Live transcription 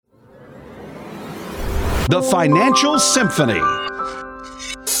The Financial Symphony.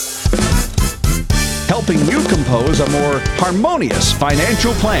 Helping you compose a more harmonious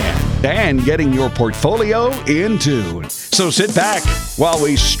financial plan and getting your portfolio in tune. So sit back while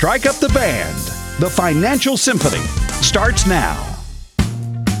we strike up the band. The Financial Symphony starts now.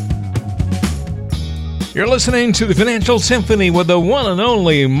 You're listening to the Financial Symphony with the one and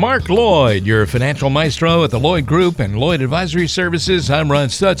only Mark Lloyd, your financial maestro at the Lloyd Group and Lloyd Advisory Services. I'm Ron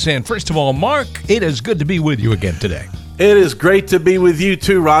Stutz, and first of all, Mark, it is good to be with you again today. It is great to be with you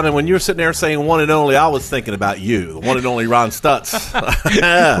too, Ron. And when you're sitting there saying one and only, I was thinking about you, the one and only Ron Stutz.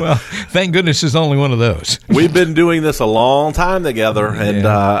 Well, thank goodness there's only one of those. We've been doing this a long time together, and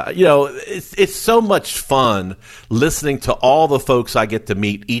it's so much fun listening to all the folks I get to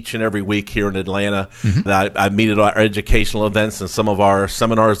meet each and every week here in Atlanta. Mm-hmm. That I meet at our educational events and some of our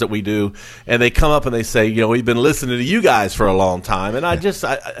seminars that we do, and they come up and they say, we've been listening to you guys for a long time, and it's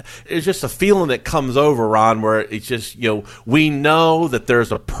just a feeling that comes over, Ron, where it's just we know that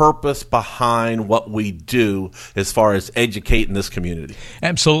there's a purpose behind what we do as far as educating this community.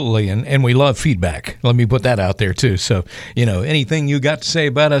 Absolutely, and we love feedback. Let me put that out there, too. So, anything you got to say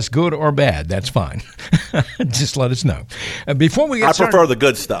about us, good or bad, that's fine. Just let us know. Before we get started, I prefer the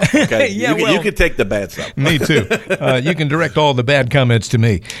good stuff, okay? Yeah, you can take the bad stuff. Me, too. You can direct all the bad comments to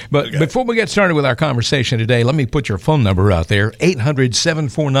me. But Before we get started with our conversation today, let me put your phone number out there,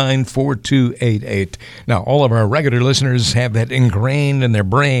 800-749-4288. Now, all of our regular listeners have that ingrained in their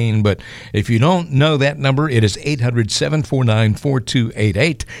brain, but if you don't know that number, it is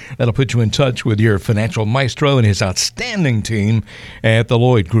 800-749-4288. That'll put you in touch with your financial maestro and his outstanding team at the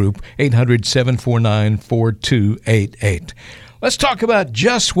Lloyd Group, 800-749-4288. Let's talk about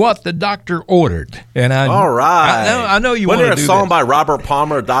just what the doctor ordered. And all right. I know you want to do this. Wasn't there a song by Robert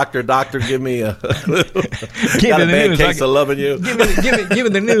Palmer, Doctor, give me a, got a bad case of loving you? Give me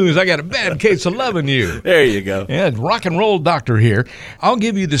the news. I got a bad case of loving you. There you go. Yeah, rock and roll doctor here. I'll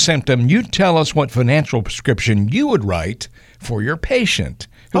give you the symptom. You tell us what financial prescription you would write for your patient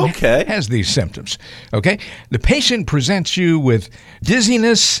who has these symptoms. Okay? The patient presents you with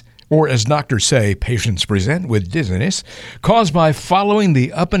dizziness, or as doctors say, patients present with dizziness, caused by following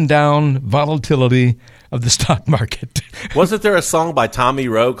the up and down volatility of the stock market. Wasn't there a song by Tommy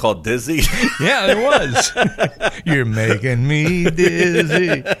Rowe called Dizzy? Yeah, there was. You're making me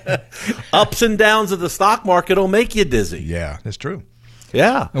dizzy. Ups and downs of the stock market will make you dizzy. Yeah, that's true.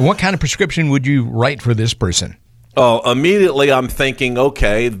 Yeah. And what kind of prescription would you write for this person? Oh, immediately I'm thinking,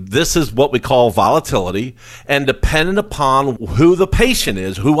 okay, this is what we call volatility, and dependent upon who the patient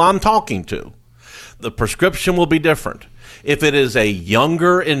is, who I'm talking to, the prescription will be different. If it is a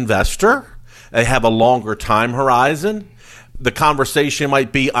younger investor, they have a longer time horizon, the conversation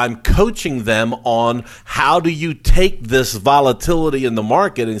might be, I'm coaching them on how do you take this volatility in the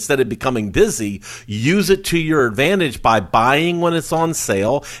market instead of becoming dizzy, use it to your advantage by buying when it's on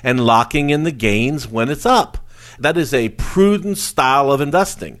sale and locking in the gains when it's up. That is a prudent style of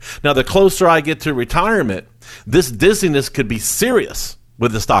investing. Now, the closer I get to retirement, this dizziness could be serious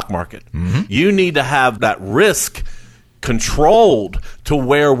with the stock market. Mm-hmm. You need to have that risk controlled to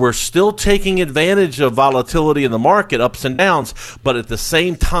where we're still taking advantage of volatility in the market, ups and downs, but at the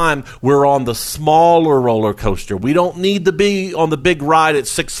same time, we're on the smaller roller coaster. We don't need to be on the big ride at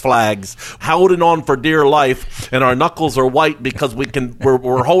Six Flags, holding on for dear life, and our knuckles are white because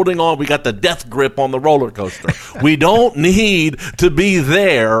we're holding on. We got the death grip on the roller coaster. We don't need to be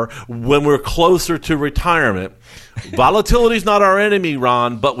there when we're closer to retirement. Volatility is not our enemy,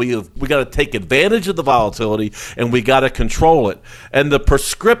 Ron, but we got to take advantage of the volatility and we got to control it. And the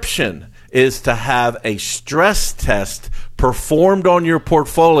prescription is to have a stress test performed on your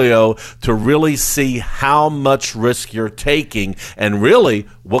portfolio to really see how much risk you're taking and really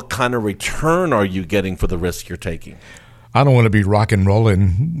what kind of return are you getting for the risk you're taking. I don't want to be rock and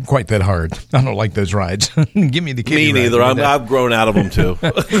rolling quite that hard. I don't like those rides. Give me the kiddie Me neither. ride. I've grown out of them too.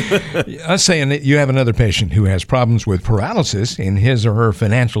 I was saying that you have another patient who has problems with paralysis in his or her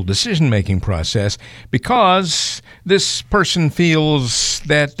financial decision-making process because this person feels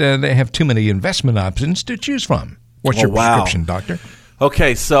that they have too many investment options to choose from. What's your prescription, doctor?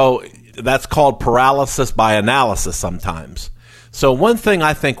 Okay, so that's called paralysis by analysis sometimes. So one thing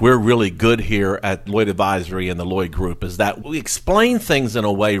I think we're really good here at Lloyd Advisory and the Lloyd Group is that we explain things in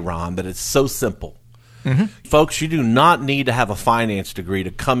a way, Ron, that it's so simple. Mm-hmm. Folks, you do not need to have a finance degree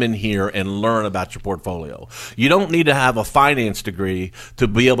to come in here and learn about your portfolio. You don't need to have a finance degree to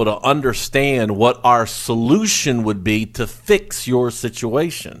be able to understand what our solution would be to fix your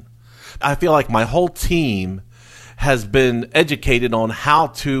situation. I feel like my whole team has been educated on how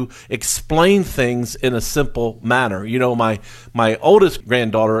to explain things in a simple manner. You know, my oldest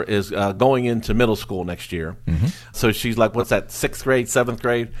granddaughter is going into middle school next year. Mm-hmm. So she's like, what's that, 6th grade, 7th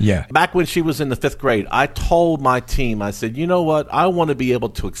grade? Yeah. Back when she was in the 5th grade, I told my team, I said, you know what? I want to be able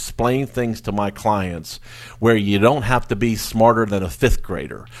to explain things to my clients where you don't have to be smarter than a 5th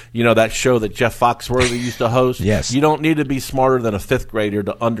grader. You know, that show that Jeff Foxworthy used to host? Yes. You don't need to be smarter than a 5th grader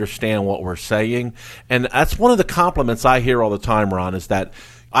to understand what we're saying. And that's one of the compliments I hear all the time, Ron, is that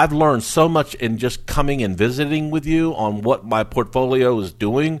I've learned so much in just coming and visiting with you on what my portfolio is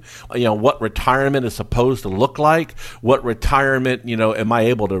doing, you know, what retirement is supposed to look like, what retirement, you know, am I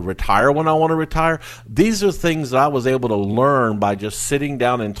able to retire when I want to retire? These are things that I was able to learn by just sitting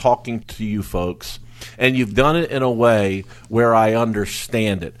down and talking to you folks. And you've done it in a way where I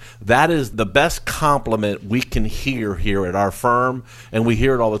understand it. That is the best compliment we can hear here at our firm, and we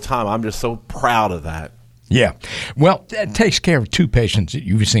hear it all the time. I'm just so proud of that. Yeah. Well, that takes care of 2 patients that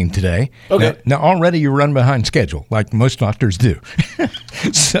you've seen today. Okay. Now already you run behind schedule, like most doctors do.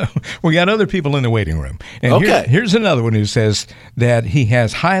 So we got other people in the waiting room. And okay. Here's another one who says that he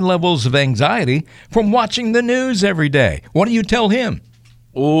has high levels of anxiety from watching the news every day. What do you tell him?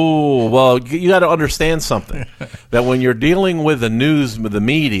 Oh, well, you got to understand something. That when you're dealing with the news, with the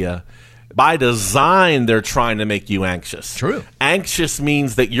media, by design, they're trying to make you anxious. True. Anxious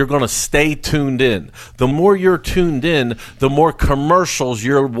means that you're going to stay tuned in. The more you're tuned in, the more commercials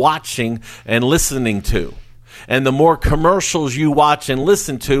you're watching and listening to. And the more commercials you watch and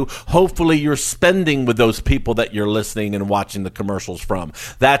listen to, hopefully you're spending with those people that you're listening and watching the commercials from.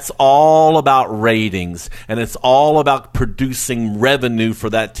 That's all about ratings, and it's all about producing revenue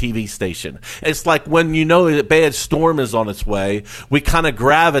for that TV station. It's like when you know a bad storm is on its way, we kind of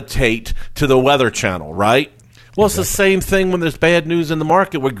gravitate to the Weather Channel, right? Well, it's the same thing when there's bad news in the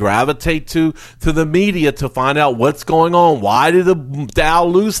market. We gravitate to the media to find out what's going on. Why did the Dow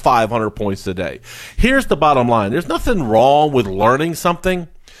lose 500 points today? Here's the bottom line. There's nothing wrong with learning something,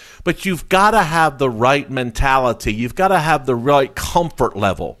 but you've got to have the right mentality. You've got to have the right comfort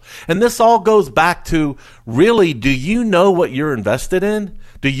level. And this all goes back to, really, do you know what you're invested in?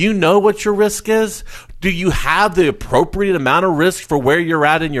 Do you know what your risk is? Do you have the appropriate amount of risk for where you're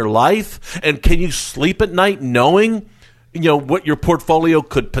at in your life? And can you sleep at night knowing, you know, what your portfolio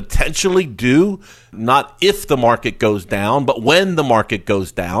could potentially do? Not if the market goes down, but when the market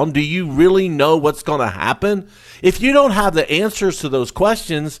goes down. Do you really know what's going to happen? If you don't have the answers to those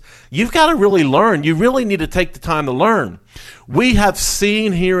questions, you've got to really learn. You really need to take the time to learn. We have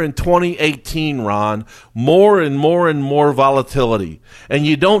seen here in 2018, Ron, more and more and more volatility. And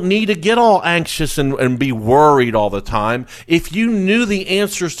you don't need to get all anxious and be worried all the time. If you knew the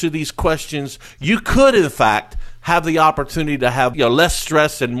answers to these questions, you could, in fact, have the opportunity to have, you know, less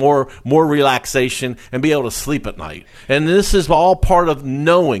stress and more relaxation and be able to sleep at night. And this is all part of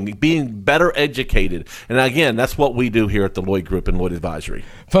knowing, being better educated. And again, that's what we do here at the Lloyd Group and Lloyd Advisory.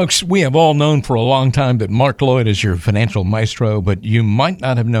 Folks, we have all known for a long time that Mark Lloyd is your financial maestro, but you might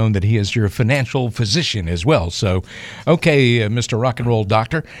not have known that he is your financial physician as well. So, okay, Mr. Rock and Roll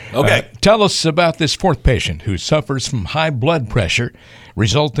Doctor. Okay. Tell us about this 4th patient who suffers from high blood pressure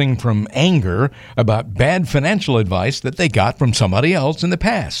resulting from anger about bad financial advice that they got from somebody else in the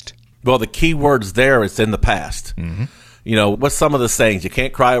past. Well, the key words there is in the past. Mm-hmm. You know, what's some of the sayings? You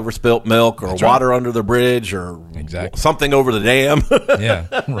can't cry over spilt milk, or That's water right. under the bridge, or exactly. something over the dam.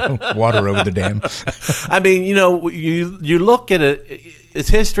 Yeah, water over the dam. I mean, you know, you look at it, it's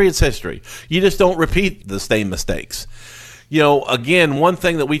history, it's history. You just don't repeat the same mistakes. You know, again, one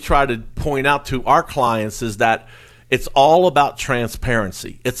thing that we try to point out to our clients is that it's all about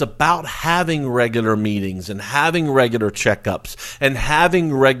transparency. It's about having regular meetings and having regular checkups and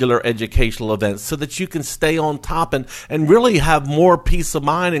having regular educational events so that you can stay on top and really have more peace of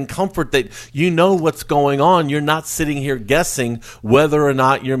mind and comfort that you know what's going on. You're not sitting here guessing whether or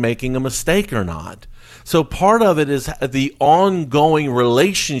not you're making a mistake or not. So part of it is the ongoing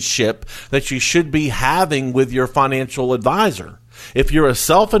relationship that you should be having with your financial advisor. If you're a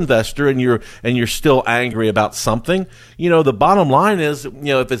self-investor and you're still angry about something, you know, the bottom line is, you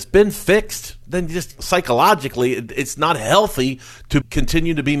know, if it's been fixed, then just psychologically, it's not healthy to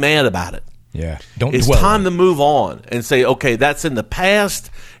continue to be mad about it. Yeah. It's time to move on and say, okay, that's in the past.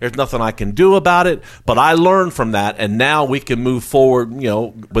 There's nothing I can do about it, but I learned from that, and now we can move forward, you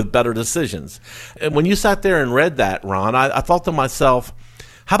know, with better decisions. And when you sat there and read that, Ron, I thought to myself,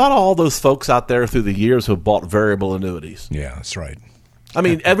 how about all those folks out there through the years who have bought variable annuities? Yeah, that's right. I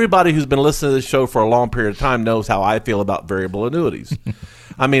mean, everybody who's been listening to this show for a long period of time knows how I feel about variable annuities.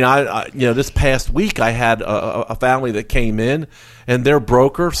 I mean, this past week I had a family that came in, and their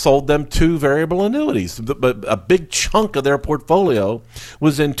broker sold them 2 variable annuities. But a big chunk of their portfolio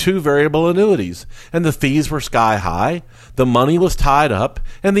was in 2 variable annuities, and the fees were sky high. The money was tied up,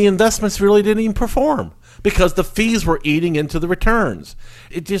 and the investments really didn't even perform because the fees were eating into the returns.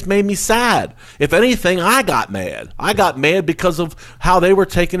 It just made me sad. If anything, I got mad. I got mad because of how they were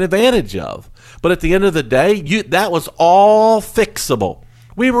taken advantage of. But at the end of the day, that was all fixable.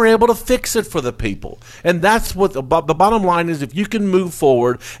 We were able to fix it for the people. And that's what the bottom line is. If you can move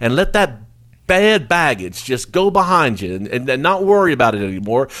forward and let that bad baggage just go behind you and not worry about it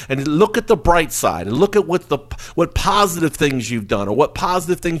anymore, and look at the bright side and look at what positive things you've done or what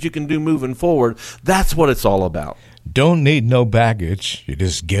positive things you can do moving forward, that's what it's all about. Don't need no baggage. You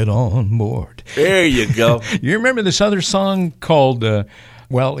just get on board. There you go. You remember this other song called, it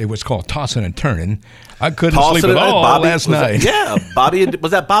was called Tossin' and Turnin'. I couldn't sleep at all last night. Bobby. Was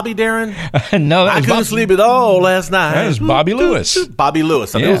that Bobby Darin? No, that was I couldn't sleep at all last night. That was Bobby Lewis. Bobby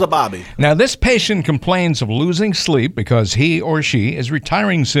Lewis. I mean, it was a Bobby. Now, this patient complains of losing sleep because he or she is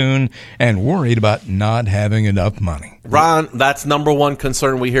retiring soon and worried about not having enough money. Ron, that's number one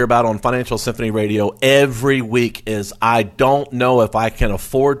concern we hear about on Financial Symphony Radio every week is I don't know if I can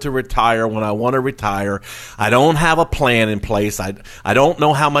afford to retire when I want to retire. I don't have a plan in place. I don't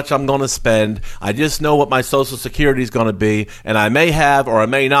know how much I'm going to spend. I just know what my Social Security is going to be, and I may have or I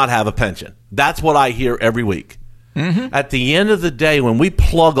may not have a pension. That's what I hear every week. Mm-hmm. At the end of the day, when we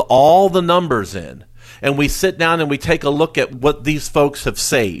plug all the numbers in and we sit down and we take a look at what these folks have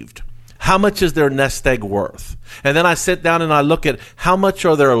saved, how much is their nest egg worth? And then I sit down and I look at how much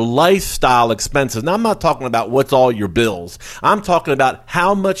are their lifestyle expenses. Now, I'm not talking about what's all your bills. I'm talking about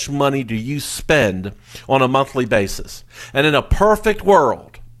how much money do you spend on a monthly basis. And in a perfect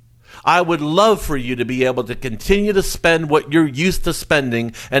world, I would love for you to be able to continue to spend what you're used to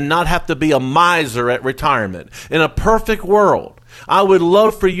spending and not have to be a miser at retirement. In a perfect world, I would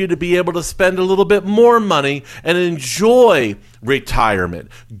love for you to be able to spend a little bit more money and enjoy retirement.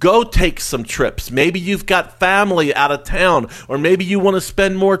 Go take some trips. Maybe you've got family out of town, or maybe you want to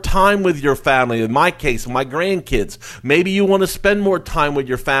spend more time with your family. In my case, my grandkids. Maybe you want to spend more time with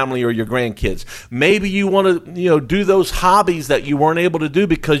your family or your grandkids. Maybe you want to, do those hobbies that you weren't able to do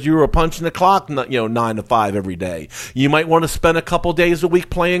because you were punching the clock, 9 to 5 every day. You might want to spend a couple days a week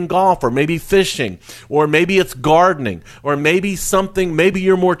playing golf, or maybe fishing, or maybe it's gardening, or maybe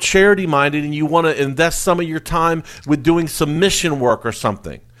you're more charity minded and you want to invest some of your time with doing some mission work or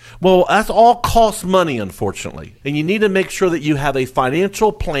something. Well, that's all costs money, unfortunately. And you need to make sure that you have a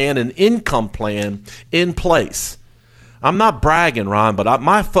financial plan, an income plan in place. I'm not bragging, Ron, but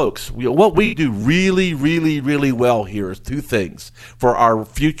my folks, what we do really, really, really well here is 2 things for our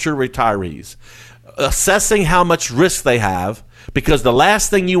future retirees. Assessing how much risk they have, because the last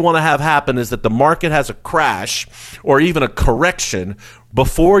thing you want to have happen is that the market has a crash or even a correction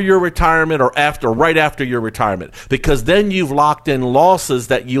before your retirement or right after your retirement, because then you've locked in losses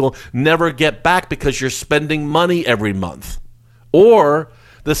that you'll never get back because you're spending money every month. Or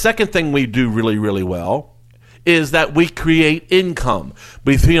the second thing we do really, really well is that we create income.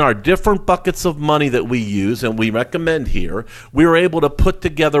 Between our different buckets of money that we use and we recommend here, we are able to put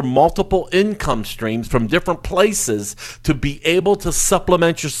together multiple income streams from different places to be able to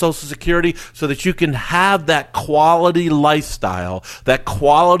supplement your Social Security so that you can have that quality lifestyle, that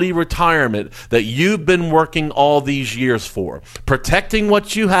quality retirement that you've been working all these years for. Protecting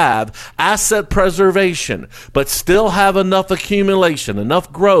what you have, asset preservation, but still have enough accumulation,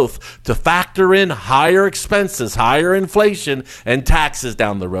 enough growth to factor in higher expenses, higher inflation, and taxes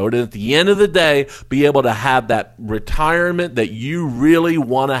down the road. And at the end of the day, be able to have that retirement that you really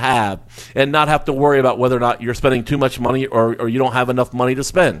want to have and not have to worry about whether or not you're spending too much money or you don't have enough money to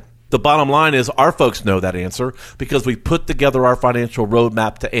spend. The bottom line is our folks know that answer because we put together our financial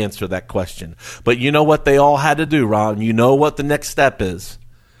roadmap to answer that question. But you know what they all had to do, Ron? You know what the next step is?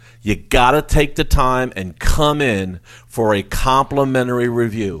 You got to take the time and come in for a complimentary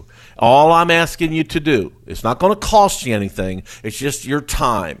review. All I'm asking you to do, it's not going to cost you anything. It's just your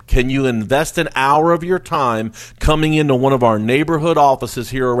time. Can you invest an hour of your time coming into one of our neighborhood offices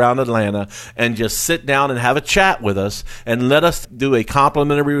here around Atlanta and just sit down and have a chat with us and let us do a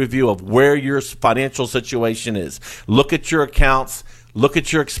complimentary review of where your financial situation is? Look at your accounts. look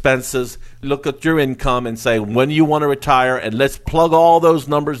at your expenses, look at your income, and say when you want to retire, and let's plug all those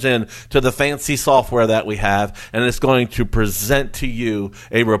numbers in to the fancy software that we have, and it's going to present to you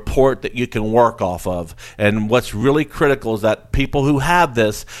a report that you can work off of. And what's really critical is that people who have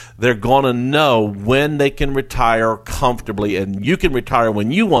this, they're going to know when they can retire comfortably, and you can retire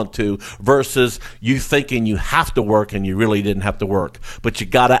when you want to versus you thinking you have to work and you really didn't have to work. But you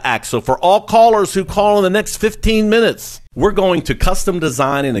got to act. So for all callers who call in the next 15 minutes, we're going to custom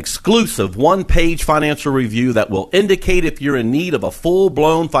design an exclusive one-page financial review that will indicate if you're in need of a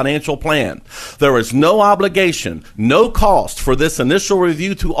full-blown financial plan. There is no obligation, no cost for this initial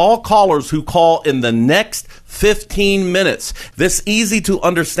review to all callers who call in the next 15 minutes. This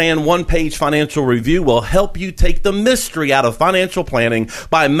easy-to-understand one-page financial review will help you take the mystery out of financial planning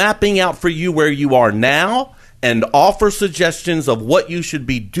by mapping out for you where you are now and offer suggestions of what you should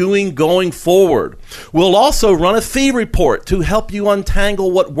be doing going forward. We'll also run a fee report to help you untangle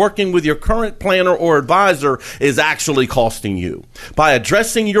what working with your current planner or advisor is actually costing you. By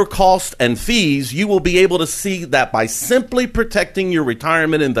addressing your costs and fees, you will be able to see that by simply protecting your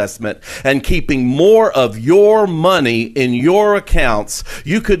retirement investment and keeping more of your money in your accounts,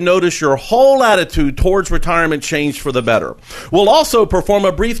 you could notice your whole attitude towards retirement change for the better. We'll also perform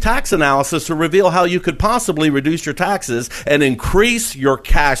a brief tax analysis to reveal how you could possibly reduce your taxes and increase your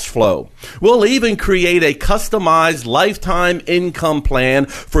cash flow. We'll even create a customized lifetime income plan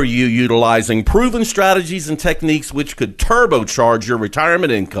for you, utilizing proven strategies and techniques which could turbocharge your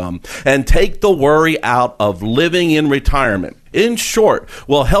retirement income and take the worry out of living in retirement. In short,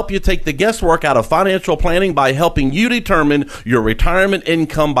 we'll help you take the guesswork out of financial planning by helping you determine your retirement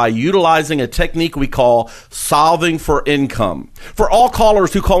income by utilizing a technique we call solving for income. For all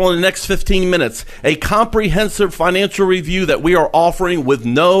callers who call in the next 15 minutes, a comprehensive financial review that we are offering with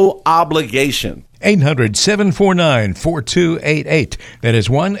no obligation. 800-749-4288. That is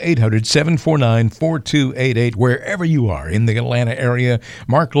 1-800-749-4288. Wherever you are in the Atlanta area,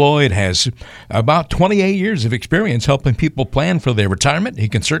 Mark Lloyd has about 28 years of experience helping people plan for their retirement. He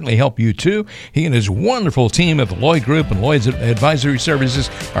can certainly help you too. He and his wonderful team at the Lloyd Group and Lloyd's Advisory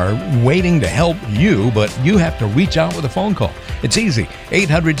Services are waiting to help you, but you have to reach out with a phone call. It's easy.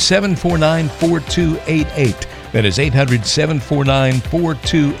 800-749-4288. That is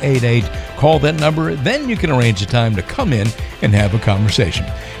 800-749-4288. Call that number, then you can arrange a time to come in and have a conversation.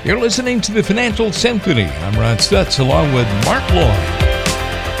 You're listening to the Financial Symphony. I'm Ron Stutz along with Mark Lloyd.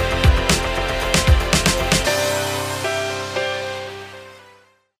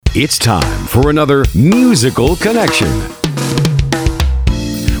 It's time for another musical connection,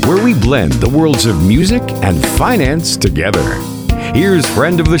 where we blend the worlds of music and finance together. Here's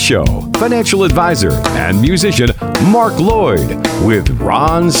friend of the show, financial advisor and musician Mark Lloyd with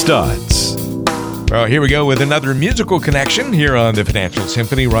Ron Stutz. Well, here we go with another musical connection here on the Financial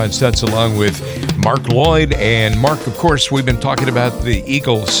Symphony. Ron Stutz along with Mark Lloyd. And Mark, of course, we've been talking about the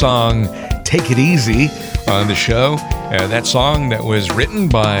Eagles song Take It Easy on the show. That song that was written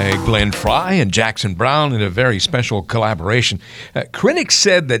by Glenn Frey and Jackson Browne in a very special collaboration. Critics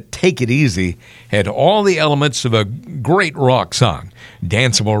said that Take It Easy had all the elements of a great rock song.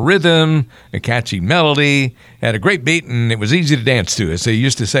 Danceable rhythm, a catchy melody, had a great beat, and it was easy to dance to, as they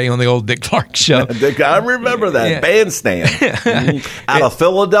used to say on the old Dick Clark show. I remember that bandstand out of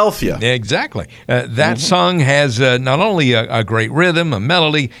Philadelphia. Exactly. That song has not only a great rhythm, a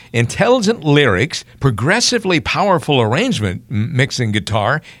melody, intelligent lyrics, progressively powerful arrangement, mixing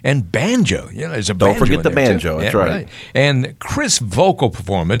guitar and banjo. There's a banjo. Don't forget the banjo. Too. That's right. And crisp vocal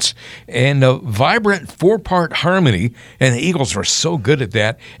performance and a vibrant 4-part harmony. And the Eagles were so good at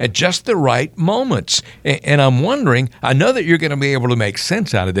that at just the right moments. And I'm wondering, I know that you're going to be able to make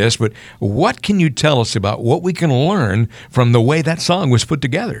sense out of this, but what can you tell us about what we can learn from the way that song was put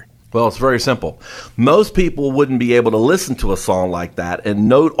together? Well, it's very simple. Most people wouldn't be able to listen to a song like that and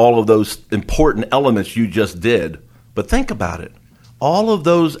note all of those important elements you just did. But think about it. All of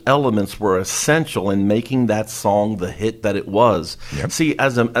those elements were essential in making that song the hit that it was. Yep. See,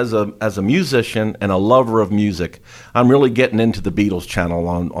 as a musician and a lover of music, I'm really getting into the Beatles channel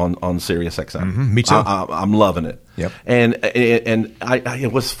on Sirius XM. Mm-hmm. Me too. I'm loving it. Yep. And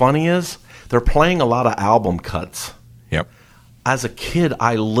what's funny is they're playing a lot of album cuts. Yep. As a kid,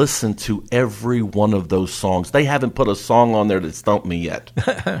 I listened to every one of those songs. They haven't put a song on there that stumped me yet.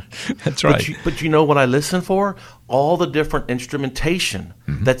 That's right. But you know what I listen for? All the different instrumentation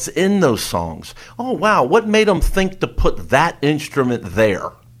that's in those songs. Oh, wow. What made them think to put that instrument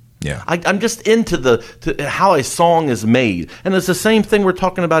there? Yeah. I'm just into to how a song is made. And it's the same thing we're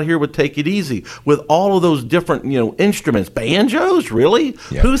talking about here with Take It Easy, with all of those different, instruments. Banjos, really?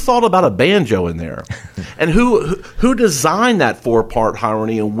 Yeah. Who thought about a banjo in there? And who designed that 4-part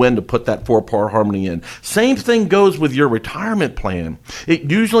harmony and when to put that 4-part harmony in? Same thing goes with your retirement plan.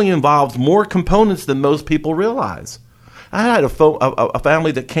 It usually involves more components than most people realize. I had a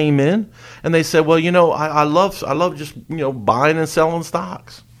family that came in and they said, well, I love just, buying and selling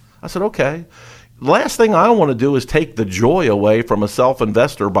stocks. I said, okay. Last thing I want to do is take the joy away from a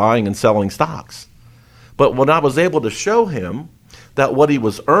self-investor buying and selling stocks. But when I was able to show him that what he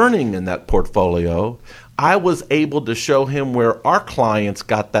was earning in that portfolio, I was able to show him where our clients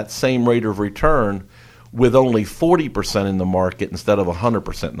got that same rate of return with only 40% in the market instead of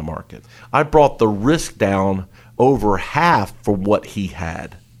 100% in the market. I brought the risk down over half for what he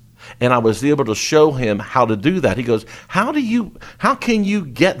had. And I was able to show him how to do that. He goes, how can you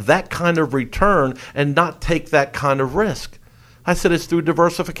get that kind of return and not take that kind of risk? I said, it's through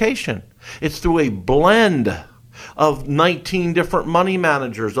diversification. It's through a blend of 19 different money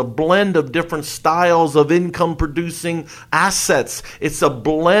managers, a blend of different styles of income producing assets. It's a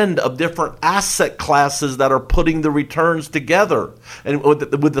blend of different asset classes that are putting the returns together, and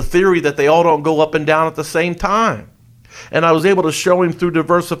with the theory that they all don't go up and down at the same time. And I was able to show him through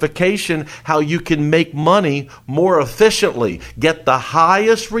diversification how you can make money more efficiently, get the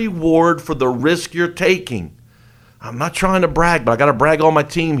highest reward for the risk you're taking. I'm not trying to brag, but I got to brag on my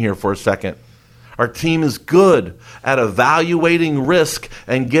team here for a second. Our team is good at evaluating risk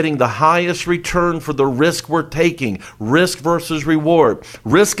and getting the highest return for the risk we're taking. Risk versus reward.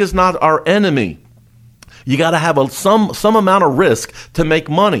 Risk is not our enemy. You got to have some amount of risk to make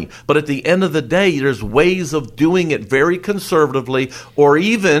money. But at the end of the day, there's ways of doing it very conservatively, or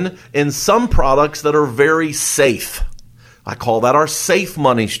even in some products that are very safe. I call that our safe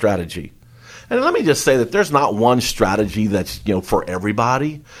money strategy. And let me just say that there's not one strategy that's, for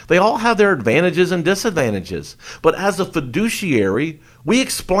everybody. They all have their advantages and disadvantages. But as a fiduciary, we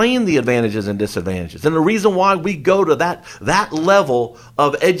explain the advantages and disadvantages. And the reason why we go to that level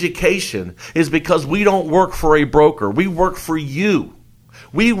of education is because we don't work for a broker. We work for you.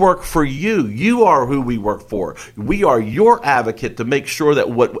 We work for you. You are who we work for. We are your advocate to make sure that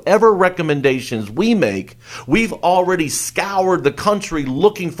whatever recommendations we make, we've already scoured the country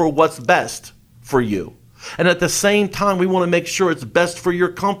looking for what's best for you. And at the same time, we want to make sure it's best for your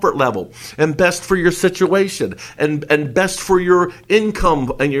comfort level and best for your situation and best for your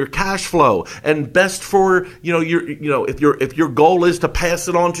income and your cash flow and best for, if your goal is to pass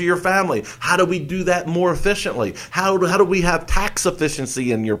it on to your family, how do we do that more efficiently? How do we have tax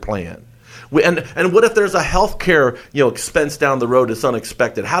efficiency in your plan? And what if there's a healthcare, expense down the road that's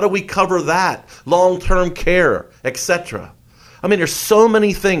unexpected? How do we cover that? Long-term care, etc. I mean, there's so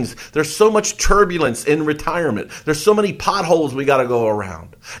many things. There's so much turbulence in retirement. There's so many potholes we got to go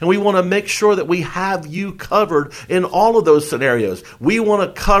around. And we want to make sure that we have you covered in all of those scenarios. We want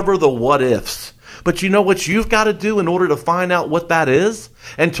to cover the what ifs. But you know what you've got to do in order to find out what that is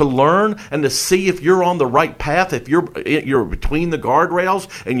and to learn and to see if you're on the right path, if you're between the guardrails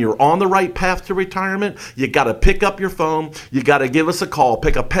and you're on the right path to retirement, you got to pick up your phone. You got to give us a call.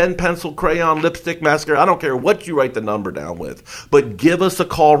 Pick a pen, pencil, crayon, lipstick, mascara. I don't care what you write the number down with, but give us a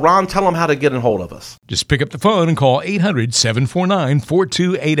call. Ron, tell them how to get in hold of us. Just pick up the phone and call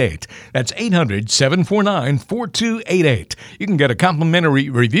 800-749-4288. That's 800-749-4288. You can get a complimentary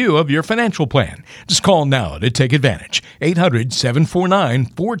review of your financial plan. Just call now to take advantage.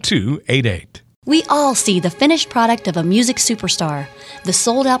 800-749-4288. We all see the finished product of a music superstar, the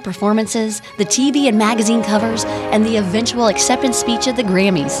sold-out performances, the TV and magazine covers, and the eventual acceptance speech at the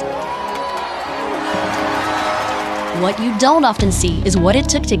Grammys. What you don't often see is what it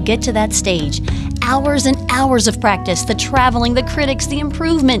took to get to that stage. Hours and hours of practice, the traveling, the critics, the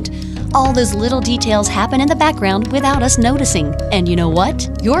improvement. All those little details happen in the background without us noticing. And you know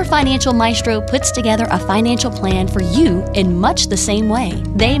what? Your financial maestro puts together a financial plan for you in much the same way.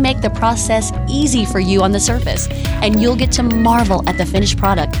 They make the process easy for you on the surface, and you'll get to marvel at the finished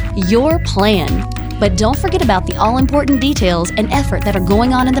product, your plan. But don't forget about the all-important details and effort that are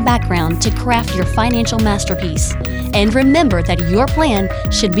going on in the background to craft your financial masterpiece. And remember that your plan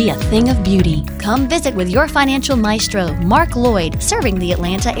should be a thing of beauty. Come visit with your financial maestro, Mark Lloyd, serving the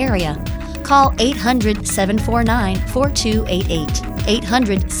Atlanta area. Call 800-749-4288.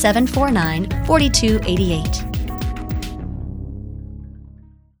 800-749-4288.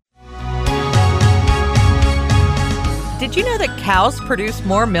 Did you know that cows produce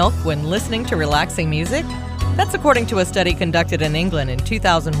more milk when listening to relaxing music? That's according to a study conducted in England in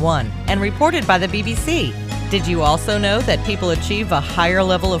 2001 and reported by the BBC. Did you also know that people achieve a higher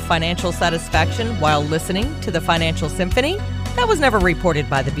level of financial satisfaction while listening to the Financial Symphony? That was never reported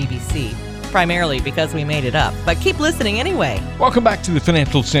by the BBC, primarily because we made it up. But keep listening anyway. Welcome back to the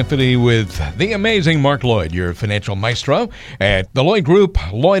Financial Symphony with the amazing Mark Lloyd, your financial maestro at the Lloyd Group,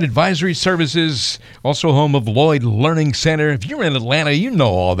 Lloyd Advisory Services, also home of Lloyd Learning Center. If you're in Atlanta, you know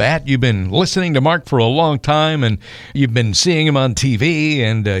all that. You've been listening to Mark for a long time, and you've been seeing him on TV,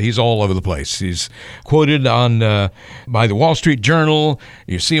 and he's all over the place. He's quoted on by the Wall Street Journal.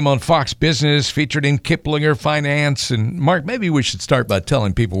 You see him on Fox Business, featured in Kiplinger Finance. And Mark, maybe we should start by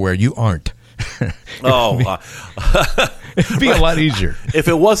telling people where you aren't. It'd be a lot easier. If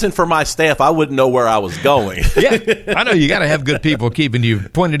it wasn't for my staff, I wouldn't know where I was going. Yeah, I know. You got to have good people keeping you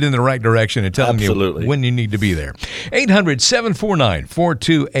pointed in the right direction and telling you when you need to be there.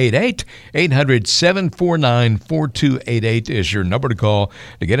 800-749-4288. 800-749-4288 is your number to call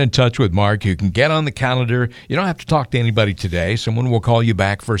to get in touch with Mark. You can get on the calendar. You don't have to talk to anybody today. Someone will call you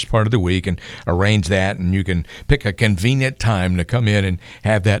back first part of the week and arrange that, and you can pick a convenient time to come in and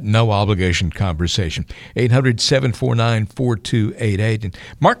have that no-obligation conversation. 800-749-4288. And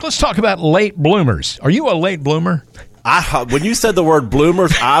Mark, let's talk about late bloomers. Are you a late bloomer? When you said the word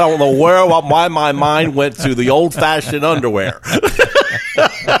bloomers, I don't know why my mind went to the old-fashioned underwear.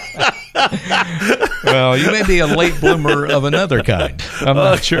 Well, you may be a late bloomer of another kind. I'm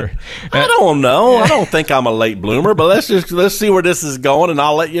not sure. I don't know. I don't think I'm a late bloomer, but let's see where this is going, and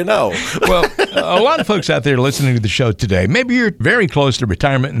I'll let you know. Well, a lot of folks out there listening to the show today, maybe you're very close to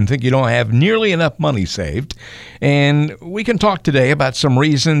retirement and think you don't have nearly enough money saved. And we can talk today about some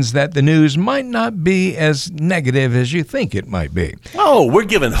reasons that the news might not be as negative as you think it might be. Oh, we're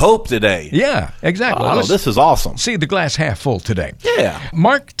giving hope today. Yeah, exactly. Oh, this is awesome. See the glass half full today. Yeah.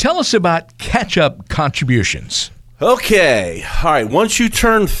 Mark, tell us about catch-up contributions. Okay. All right. Once you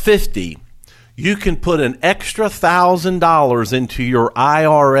turn 50, you can put an extra $1,000 into your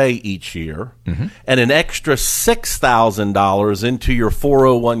IRA each year and an extra $6,000 into your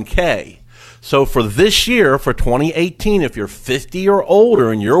 401k. So for this year, for 2018, if you're 50 or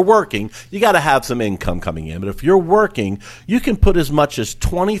older and you're working, you got to have some income coming in. But if you're working, you can put as much as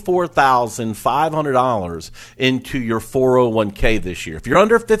 $24,500 into your 401k this year. If you're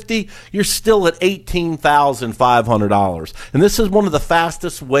under 50, you're still at $18,500. And this is one of the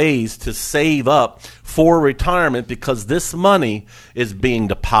fastest ways to save up for retirement because this money is being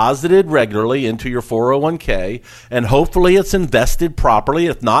deposited regularly into your 401k, and hopefully it's invested properly.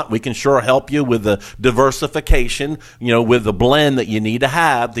 If not, we can sure help you with the diversification, with the blend that you need to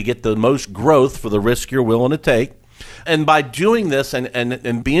have to get the most growth for the risk you're willing to take. And by doing this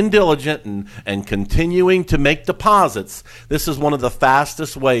and being diligent and continuing to make deposits, this is one of the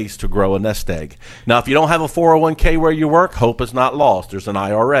fastest ways to grow a nest egg. Now, if you don't have a 401k where you work, hope is not lost. There's an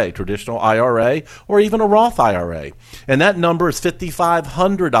IRA, traditional IRA, or even a Roth IRA. And that number is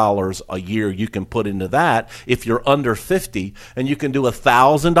 $5,500 a year you can put into that if you're under 50. And you can do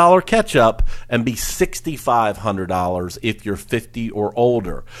 $1,000 catch-up and be $6,500 if you're 50 or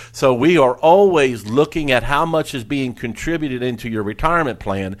older. So we are always looking at how much is being contributed into your retirement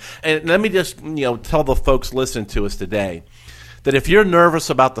plan. And let me just tell the folks listening to us today that if you're nervous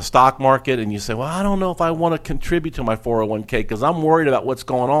about the stock market and you say, well, I don't know if I want to contribute to my 401k because I'm worried about what's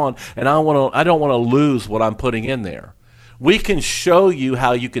going on and I don't want to lose what I'm putting in there. We can show you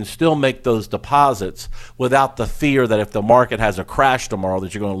how you can still make those deposits without the fear that if the market has a crash tomorrow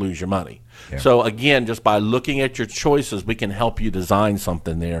that you're going to lose your money. Yeah. So again, just by looking at your choices, we can help you design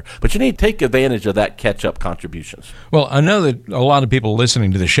something there. But you need to take advantage of that catch-up contributions. Well, I know that a lot of people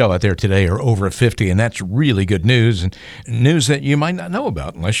listening to the show out there today are over 50, and that's really good news, and news that you might not know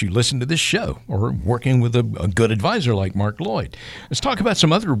about unless you listen to this show or working with a good advisor like Mark Lloyd. Let's talk about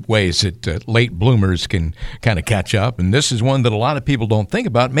some other ways that late bloomers can kind of catch up, and this is one that a lot of people don't think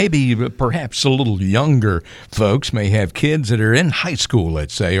about. Maybe perhaps a little younger folks may have kids that are in high school,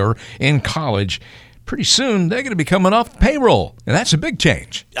 let's say, or in college. Pretty soon, they're going to be coming off payroll, and that's a big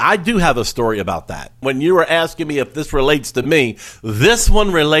change. I do have a story about that. When you were asking me if this relates to me, this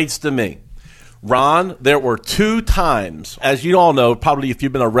one relates to me. Ron, there were 2 times, as you all know, probably if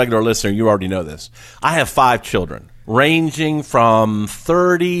you've been a regular listener, you already know this. I have 5 children, ranging from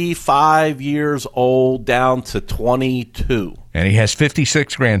 35 years old down to 22. And he has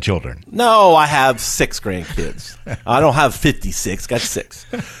 56 grandchildren. No, I have 6 grandkids. I don't have 56, got 6.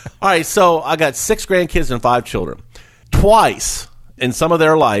 All right, so I got 6 grandkids and 5 children. Twice in some of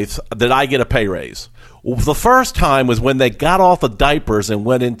their lives did I get a pay raise. The first time was when they got off of diapers and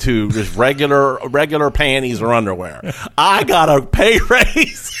went into just regular panties or underwear. I got a pay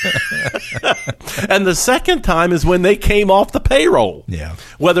raise. And the second time is when they came off the payroll. Yeah.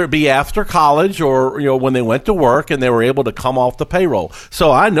 Whether it be after college or when they went to work and they were able to come off the payroll.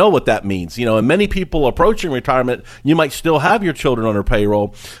 So I know what that means. And many people approaching retirement, you might still have your children on their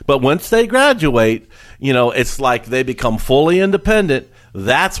payroll, but once they graduate, it's like they become fully independent.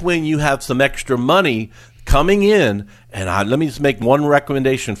 That's when you have some extra money coming in. And let me just make one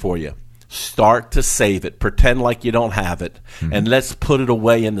recommendation for you. Start to save it. Pretend like you don't have it. Mm-hmm. And let's put it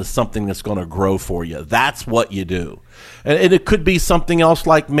away into something that's going to grow for you. That's what you do. And it could be something else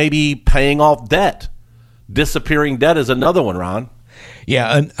like maybe paying off debt. Disappearing debt is another one, Ron.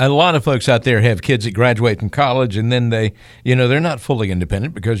 Yeah, and a lot of folks out there have kids that graduate from college, and then they're not fully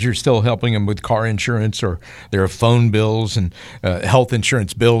independent because you're still helping them with car insurance or their phone bills and health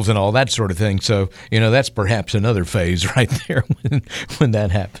insurance bills and all that sort of thing. So, that's perhaps another phase right there when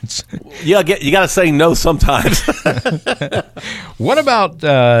that happens. Yeah, you got to say no sometimes. What about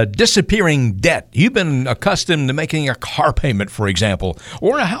disappearing debt? You've been accustomed to making a car payment, for example,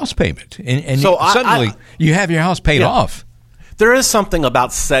 or a house payment, and so suddenly you have your house paid off. There is something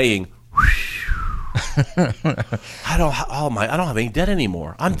about saying, I don't have any debt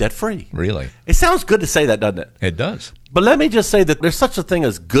anymore. I'm debt free. Really? It sounds good to say that, doesn't it? It does. But let me just say that there's such a thing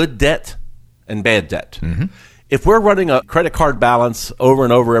as good debt and bad debt. Mm-hmm. If we're running a credit card balance over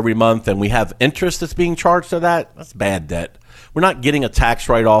and over every month and we have interest that's being charged to that's bad debt. We're not getting a tax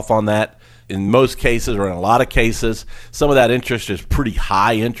write-off on that. In most cases, or in a lot of cases, some of that interest is pretty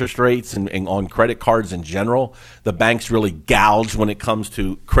high interest rates, and on credit cards in general. The banks really gouge when it comes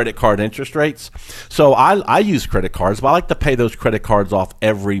to credit card interest rates. So I use credit cards, but I like to pay those credit cards off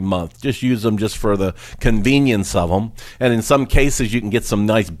every month. Just use them just for the convenience of them. And in some cases, you can get some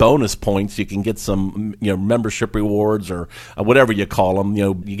nice bonus points. You can get some membership rewards or whatever you call them.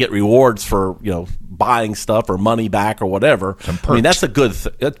 You get rewards for buying stuff or money back or whatever. Some perks. I mean, that's a good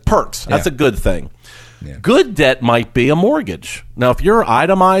perks. That's a good thing. Yeah. Good debt might be a mortgage. Now, if you're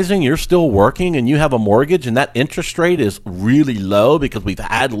itemizing, you're still working, and you have a mortgage, and that interest rate is really low because we've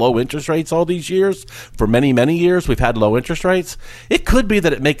had low interest rates all these years. For many, many years, we've had low interest rates. It could be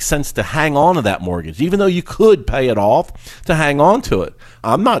that it makes sense to hang on to that mortgage, even though you could pay it off, to hang on to it.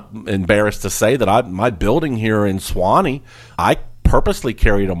 I'm not embarrassed to say that my building here in Swanee, I purposely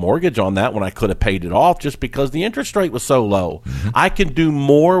carried a mortgage on that when I could have paid it off just because the interest rate was so low. Mm-hmm. I can do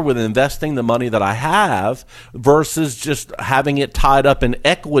more with investing the money that I have versus just having it tied up in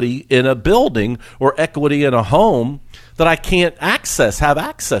equity in a building or equity in a home that I can't have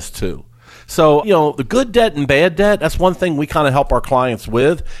access to. So, the good debt and bad debt, that's one thing we kind of help our clients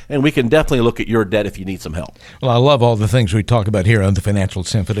with, and we can definitely look at your debt if you need some help. Well, I love all the things we talk about here on the Financial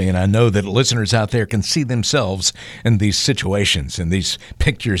Symphony, and I know that listeners out there can see themselves in these situations and these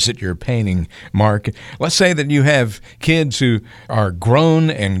pictures that you're painting, Mark. Let's say that you have kids who are grown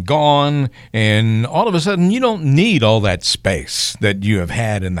and gone, and all of a sudden you don't need all that space that you have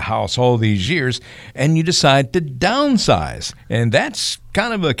had in the house all these years, and you decide to downsize, and that's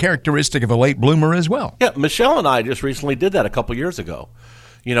kind of a characteristic of a late bloomer as well. Yeah, Michelle and I just recently did that a couple years ago.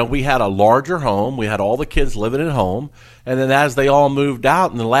 We had a larger home. We had all the kids living at home. And then as they all moved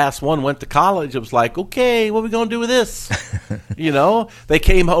out and the last one went to college, it was like, okay, what are we going to do with this? They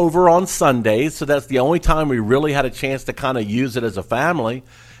came over on Sundays, so that's the only time we really had a chance to kind of use it as a family.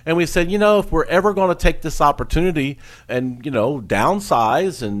 And we said, if we're ever going to take this opportunity and,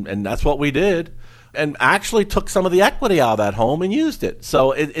 downsize, and that's what we did. And actually took some of the equity out of that home and used it.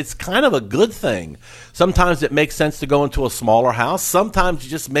 So it's kind of a good thing. Sometimes it makes sense to go into a smaller house. Sometimes it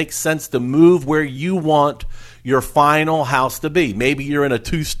just makes sense to move where you want your final house to be. Maybe you're in a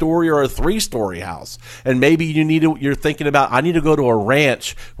 2-story or a 3-story house, and maybe you're thinking about, I need to go to a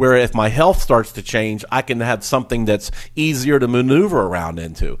ranch where if my health starts to change, I can have something that's easier to maneuver around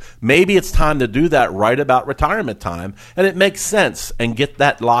into. Maybe it's time to do that right about retirement time, and it makes sense, and get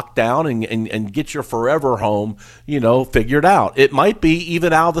that locked down and get your forever home, figured out. It might be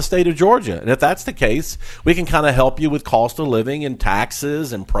even out of the state of Georgia, and if that's the case, we can kind of help you with cost of living and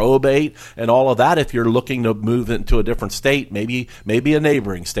taxes and probate and all of that if you're looking to move into a different state, maybe a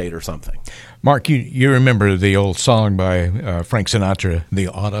neighboring state or something. Mark, you remember the old song by Frank Sinatra, "The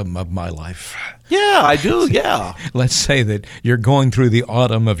Autumn of My Life"? Yeah, I do, yeah. Let's say that you're going through the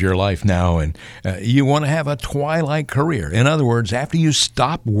autumn of your life now, and you want to have a twilight career. In other words, after you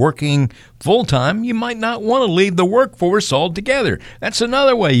stop working full-time, you might not want to leave the workforce altogether. That's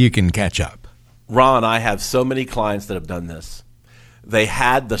another way you can catch up. Ron, I have so many clients that have done this. They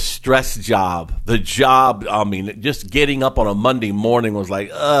had the stress job. The job, just getting up on a Monday morning was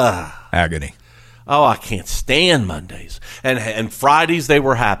like, ugh. Agony. Oh, I can't stand Mondays. And Fridays, they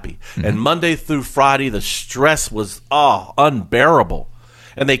were happy. Mm-hmm. And Monday through Friday, the stress was, unbearable.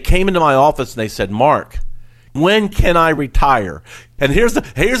 And they came into my office and they said, Mark, when can I retire? And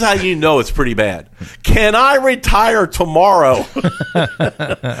here's how you know it's pretty bad. Can I retire tomorrow?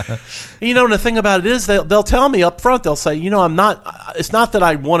 And the thing about it is they'll tell me up front, they'll say, it's not that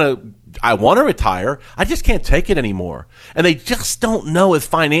I want to retire. I just can't take it anymore. And they just don't know if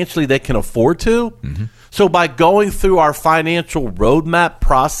financially they can afford to. Mm-hmm. So by going through our financial roadmap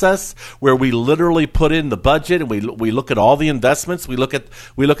process, where we literally put in the budget and we look at all the investments, we look at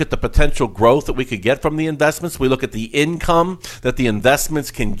the potential growth that we could get from the investments, we look at the income that the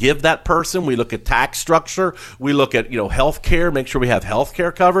investments can give that person, we look at tax structure, we look at health care, make sure we have health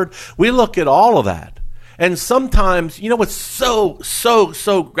care covered. We look at all of that. And sometimes, what's so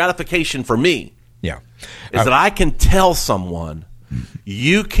gratification for me is that I can tell someone,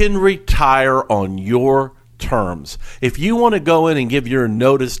 you can retire on your terms. If you want to go in and give your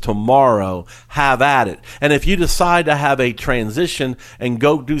notice tomorrow, have at it. And if you decide to have a transition and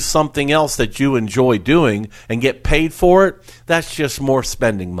go do something else that you enjoy doing and get paid for it, that's just more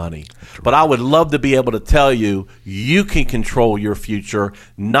spending money. But I would love to be able to tell you, you can control your future,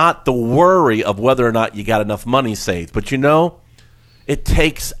 not the worry of whether or not you got enough money saved. But it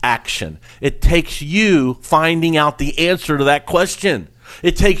takes action. It takes you finding out the answer to that question.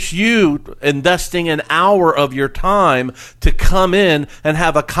 It takes you investing an hour of your time to come in and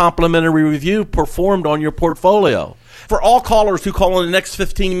have a complimentary review performed on your portfolio. For all callers who call in the next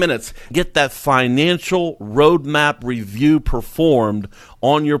 15 minutes, get that financial roadmap review performed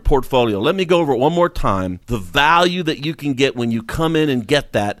on your portfolio. Let me go over it one more time. The value that you can get when you come in and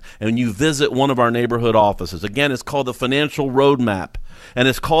get that and you visit one of our neighborhood offices. Again, it's called the Financial Roadmap. And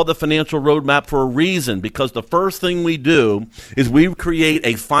it's called the Financial Roadmap for a reason, because the first thing we do is we create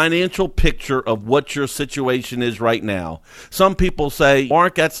a financial picture of what your situation is right now. Some people say,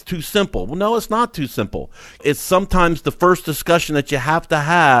 Mark, that's too simple. Well, no, it's not too simple. It's sometimes the first discussion that you have to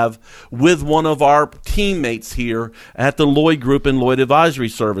have with one of our teammates here at the Lloyd Group and Lloyd Advisory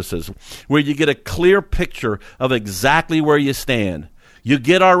Services, where you get a clear picture of exactly where you stand. You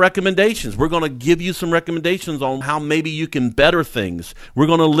get our recommendations. We're going to give you some recommendations on how maybe you can better things. We're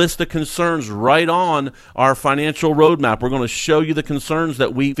going to list the concerns right on our financial roadmap. We're going to show you the concerns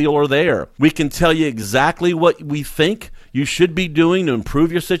that we feel are there. We can tell you exactly what we think you should be doing to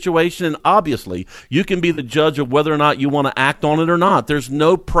improve your situation. And obviously, you can be the judge of whether or not you want to act on it or not. There's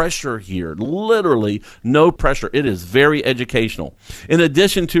no pressure here. Literally no pressure. It is very educational. In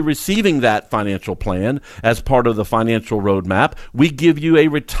addition to receiving that financial plan as part of the financial roadmap, we give you a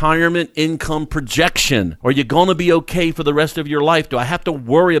retirement income projection. Are you going to be okay for the rest of your life? Do I have to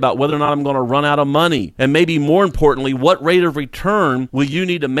worry about whether or not I'm going to run out of money? And maybe more importantly, what rate of return will you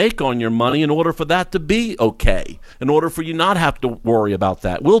need to make on your money in order for that to be okay? In order for you not have to worry about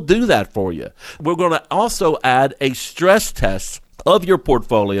that. We'll do that for you. We're going to also add a stress test of your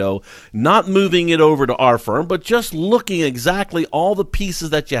portfolio, not moving it over to our firm, but just looking exactly all the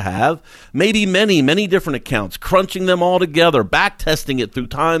pieces that you have, maybe many different accounts, crunching them all together, back testing it through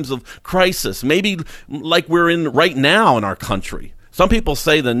times of crisis, maybe like we're in right now in our country. Some people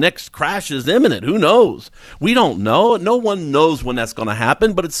say the next crash is imminent. Who knows? We don't know. No one knows when that's going to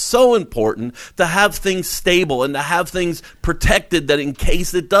happen, but it's so important to have things stable and to have things protected that in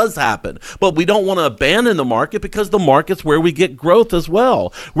case it does happen. But we don't want to abandon the market, because the market's where we get growth as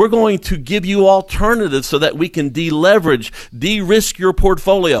well. We're going to give you alternatives so that we can deleverage, de-risk your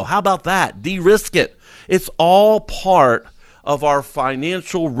portfolio. How about that? De-risk it. It's all part of our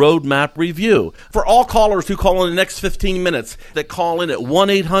financial roadmap review. For all callers who call in the next 15 minutes, that call in at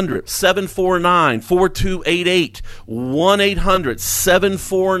 1-800-749-4288,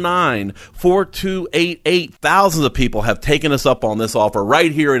 1-800-749-4288. Thousands of people have taken us up on this offer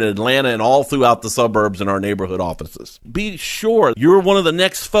right here in Atlanta and all throughout the suburbs in our neighborhood offices. Be sure you're one of the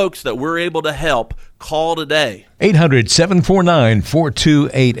next folks that we're able to help. Call today.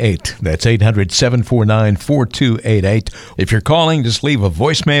 800-749-4288. That's 800-749-4288. If you're calling, just leave a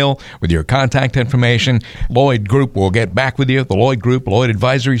voicemail with your contact information. Lloyd Group will get back with you. The Lloyd Group, Lloyd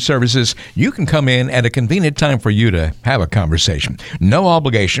Advisory Services. You can come in at a convenient time for you to have a conversation. No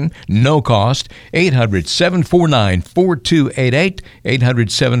obligation, no cost. 800-749-4288.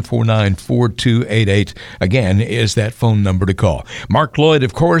 800-749-4288. Again, is that phone number to call. Mark Lloyd,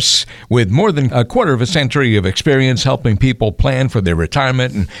 of course, with more than a quarter quarter of a century of experience helping people plan for their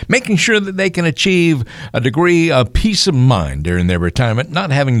retirement and making sure that they can achieve a degree of peace of mind during their retirement, not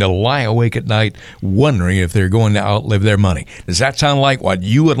having to lie awake at night wondering if they're going to outlive their money. Does that sound like what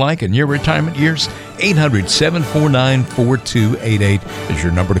you would like in your retirement years? 800-749-4288 is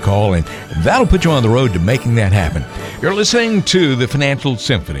your number to call, and that'll put you on the road to making that happen. You're listening to the Financial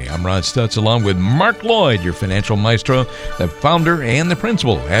Symphony. I'm Ron Stutz, along with Mark Lloyd, your financial maestro, the founder and the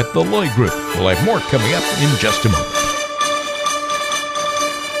principal at the Lloyd Group. We'll have more coming up in just a moment.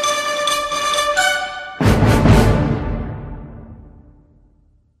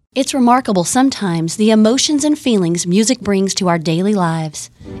 It's remarkable sometimes the emotions and feelings music brings to our daily lives.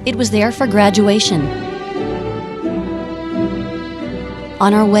 It was there for graduation,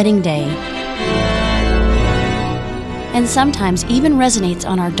 on our wedding day, and sometimes even resonates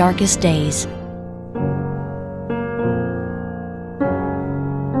on our darkest days.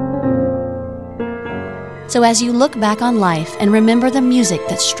 So as you look back on life and remember the music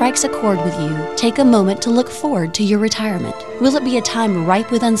that strikes a chord with you, take a moment to look forward to your retirement. Will it be a time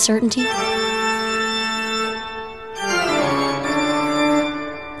ripe with uncertainty?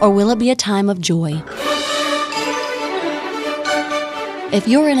 Or will it be a time of joy? If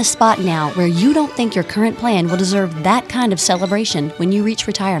you're in a spot now where you don't think your current plan will deserve that kind of celebration when you reach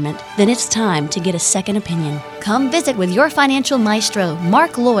retirement, then it's time to get a second opinion. Come visit with your financial maestro,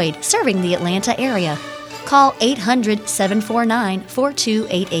 Mark Lloyd, serving the Atlanta area. Call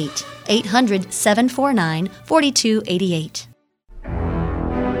 800-749-4288. 800-749-4288.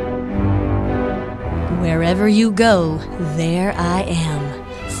 Wherever you go, there I am.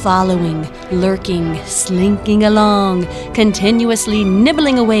 Following, lurking, slinking along, continuously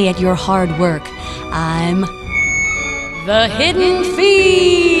nibbling away at your hard work. I'm the Hidden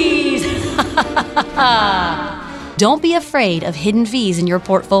Fees! Don't be afraid of hidden fees in your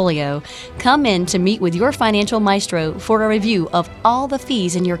portfolio. Come in to meet with your financial maestro for a review of all the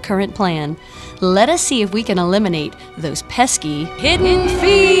fees in your current plan. Let us see if we can eliminate those pesky hidden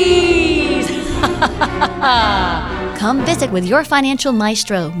fees. Come visit with your financial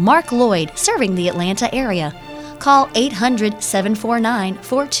maestro, Mark Lloyd, serving the Atlanta area. Call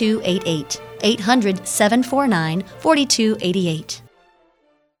 800-749-4288. 800-749-4288.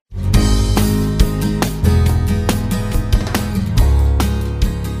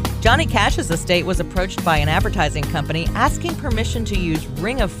 Johnny Cash's estate was approached by an advertising company asking permission to use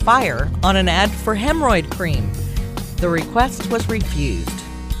Ring of Fire on an ad for hemorrhoid cream. The request was refused.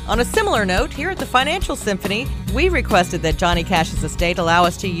 On a similar note, here at the Financial Symphony, we requested that Johnny Cash's estate allow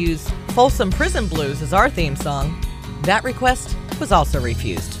us to use Folsom Prison Blues as our theme song. That request was also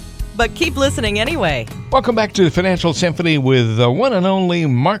refused. But keep listening anyway. Welcome back to the Financial Symphony with the one and only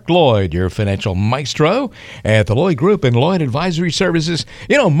Mark Lloyd, your financial maestro at the Lloyd Group and Lloyd Advisory Services.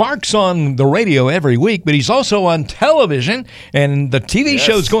 You know, Mark's on the radio every week, but he's also on television, and the TV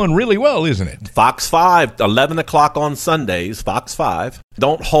show's going really well, isn't it? Fox 5, 11 o'clock on Sundays, Fox 5.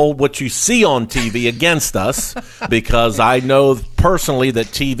 Don't hold what you see on TV against us, because I know personally that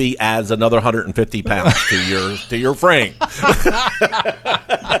TV adds another 150 pounds to your frame.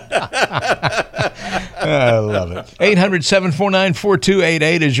 I love it.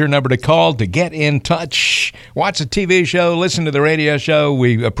 800-749-4288 is your number to call to get in touch. Watch the TV show, listen to the radio show.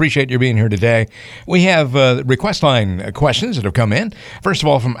 We appreciate you being here today. We have request line questions that have come in. First of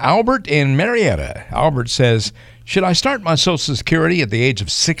all, from Albert in Marietta. Albert says, should I start my Social Security at the age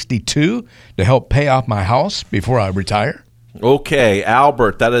of 62 to help pay off my house before I retire? Okay,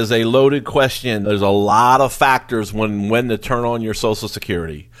 Albert, that is a loaded question. There's a lot of factors when to turn on your Social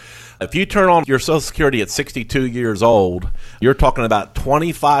Security. If you turn on your Social Security at 62 years old, you're talking about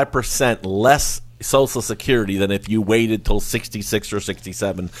 25% less Social Security than if you waited till 66 or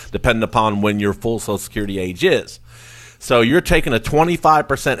 67, depending upon when your full Social Security age is. So you're taking a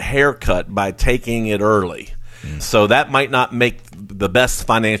 25% haircut by taking it early. So that might not make the best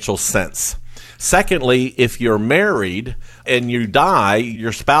financial sense. Secondly, if you're married and you die,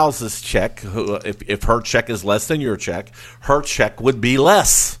 your spouse's check, if her check is less than your check, her check would be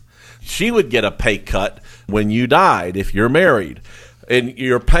less. She would get a pay cut when you died if you're married. And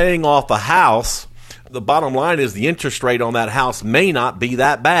you're paying off a house. The bottom line is the interest rate on that house may not be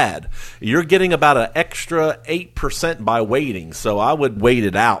that bad. You're getting about an extra 8% by waiting, so I would wait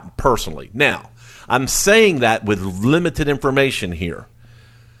it out personally. Now, I'm saying that with limited information here.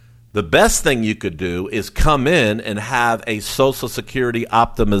 The best thing you could do is come in and have a Social Security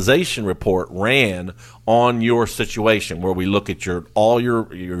optimization report ran on your situation, where we look at all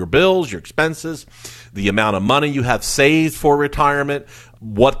your bills, your expenses, the amount of money you have saved for retirement,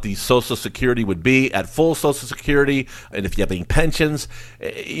 what the Social Security would be at full Social Security, and if you have any pensions,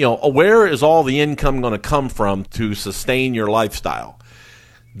 where is all the income going to come from to sustain your lifestyle?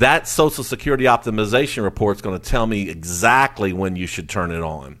 That Social Security optimization report is going to tell me exactly when you should turn it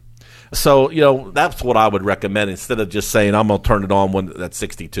on. So, that's what I would recommend, instead of just saying I'm going to turn it on when that's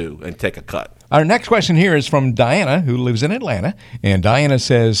 62 and take a cut. Our next question here is from Diana, who lives in Atlanta. And Diana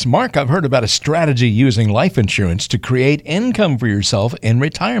says, Mark, I've heard about a strategy using life insurance to create income for yourself in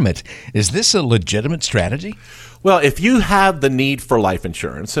retirement. Is this a legitimate strategy? Well, if you have the need for life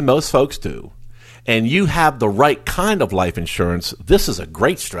insurance, and most folks do, and you have the right kind of life insurance, this is a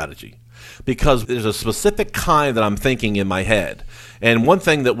great strategy, because there's a specific kind that I'm thinking in my head. And one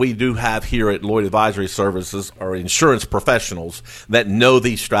thing that we do have here at Lloyd Advisory Services are insurance professionals that know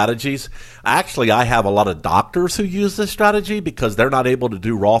these strategies. Actually, I have a lot of doctors who use this strategy because they're not able to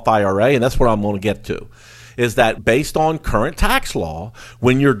do Roth IRA, and that's what I'm going to get to. Is that based on current tax law,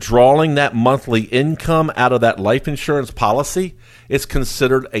 when you're drawing that monthly income out of that life insurance policy, it's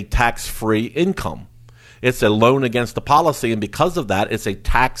considered a tax-free income. It's a loan against the policy, and because of that, it's a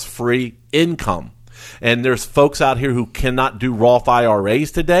tax-free income. And there's folks out here who cannot do Roth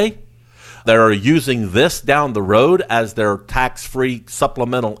IRAs today that are using this down the road as their tax-free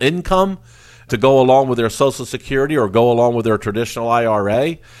supplemental income to go along with their Social Security or go along with their traditional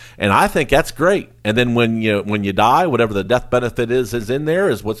IRA. And I think that's great. And then when you die, whatever the death benefit is in there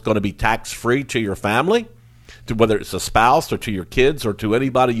is what's going to be tax-free to your family, to whether it's a spouse or to your kids or to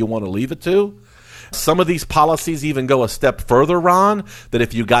anybody you want to leave it to. Some of these policies even go a step further, Ron, that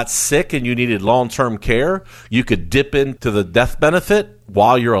if you got sick and you needed long-term care, you could dip into the death benefit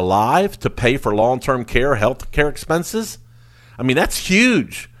while you're alive to pay for long-term care, health care expenses. I mean, that's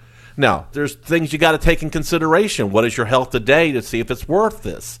huge. Now, there's things you got to take in consideration. What is your health today to see if it's worth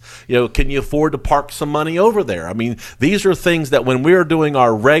this? Can you afford to park some money over there? I mean, these are things that when we're doing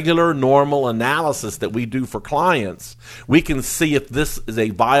our regular, normal analysis that we do for clients, we can see if this is a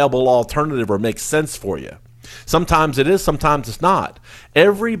viable alternative or makes sense for you. Sometimes it is, sometimes it's not.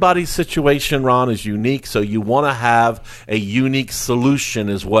 Everybody's situation, Ron, is unique, so you want to have a unique solution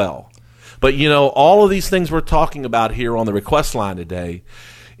as well. But, all of these things we're talking about here on the request line today,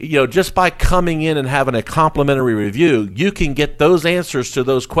 just by coming in and having a complimentary review, you can get those answers to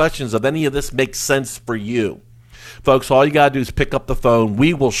those questions if any of this makes sense for you. Folks, all you got to do is pick up the phone.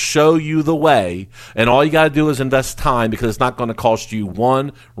 We will show you the way, and all you got to do is invest time, because it's not going to cost you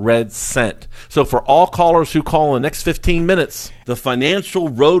one red cent. So for all callers who call in the next 15 minutes, the Financial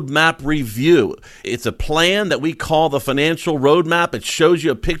Roadmap Review. It's a plan that we call the Financial Roadmap. It shows you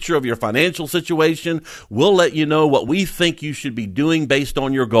a picture of your financial situation. We'll let you know what we think you should be doing based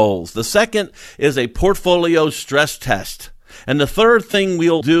on your goals. The second is a portfolio stress test. And the third thing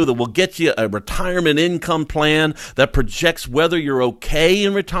we'll do that will get you a retirement income plan that projects whether you're okay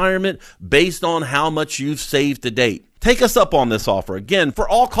in retirement based on how much you've saved to date. Take us up on this offer. Again, for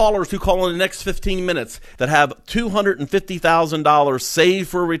all callers who call in the next 15 minutes that have $250,000 saved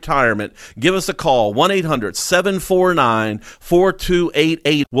for retirement, give us a call,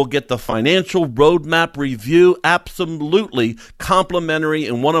 1-800-749-4288. We'll get the Financial Roadmap Review absolutely complimentary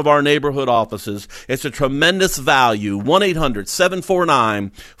in one of our neighborhood offices. It's a tremendous value,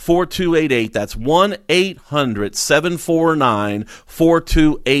 1-800-749-4288. That's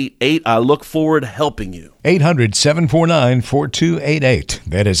 1-800-749-4288. I look forward to helping you. 800-749-4288.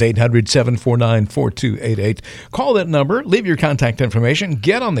 That is 800-749-4288. Call that number, leave your contact information,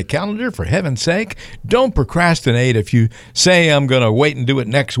 get on the calendar for heaven's sake. Don't procrastinate. If you say, I'm going to wait and do it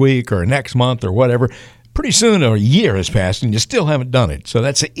next week or next month or whatever, pretty soon a year has passed and you still haven't done it. So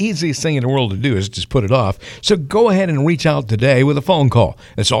that's the easiest thing in the world to do, is just put it off. So go ahead and reach out today with a phone call.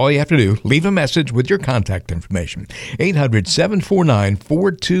 That's all you have to do. Leave a message with your contact information.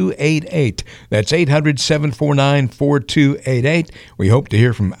 800-749-4288. That's 800-749-4288. We hope to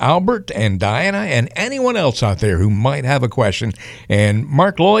hear from Albert and Diana and anyone else out there who might have a question. And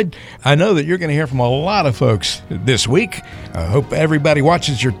Mark Lloyd, I know that you're going to hear from a lot of folks this week. I hope everybody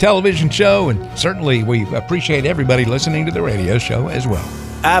watches your television show, and certainly we appreciate everybody listening to the radio show as well.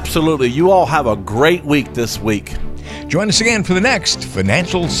 Absolutely. You all have a great week this week. Join us again for the next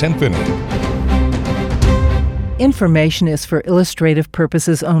Financial Symphony. Information is for illustrative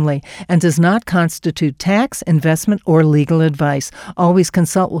purposes only and does not constitute tax, investment, or legal advice. Always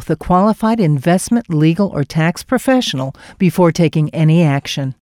consult with a qualified investment, legal, or tax professional before taking any action.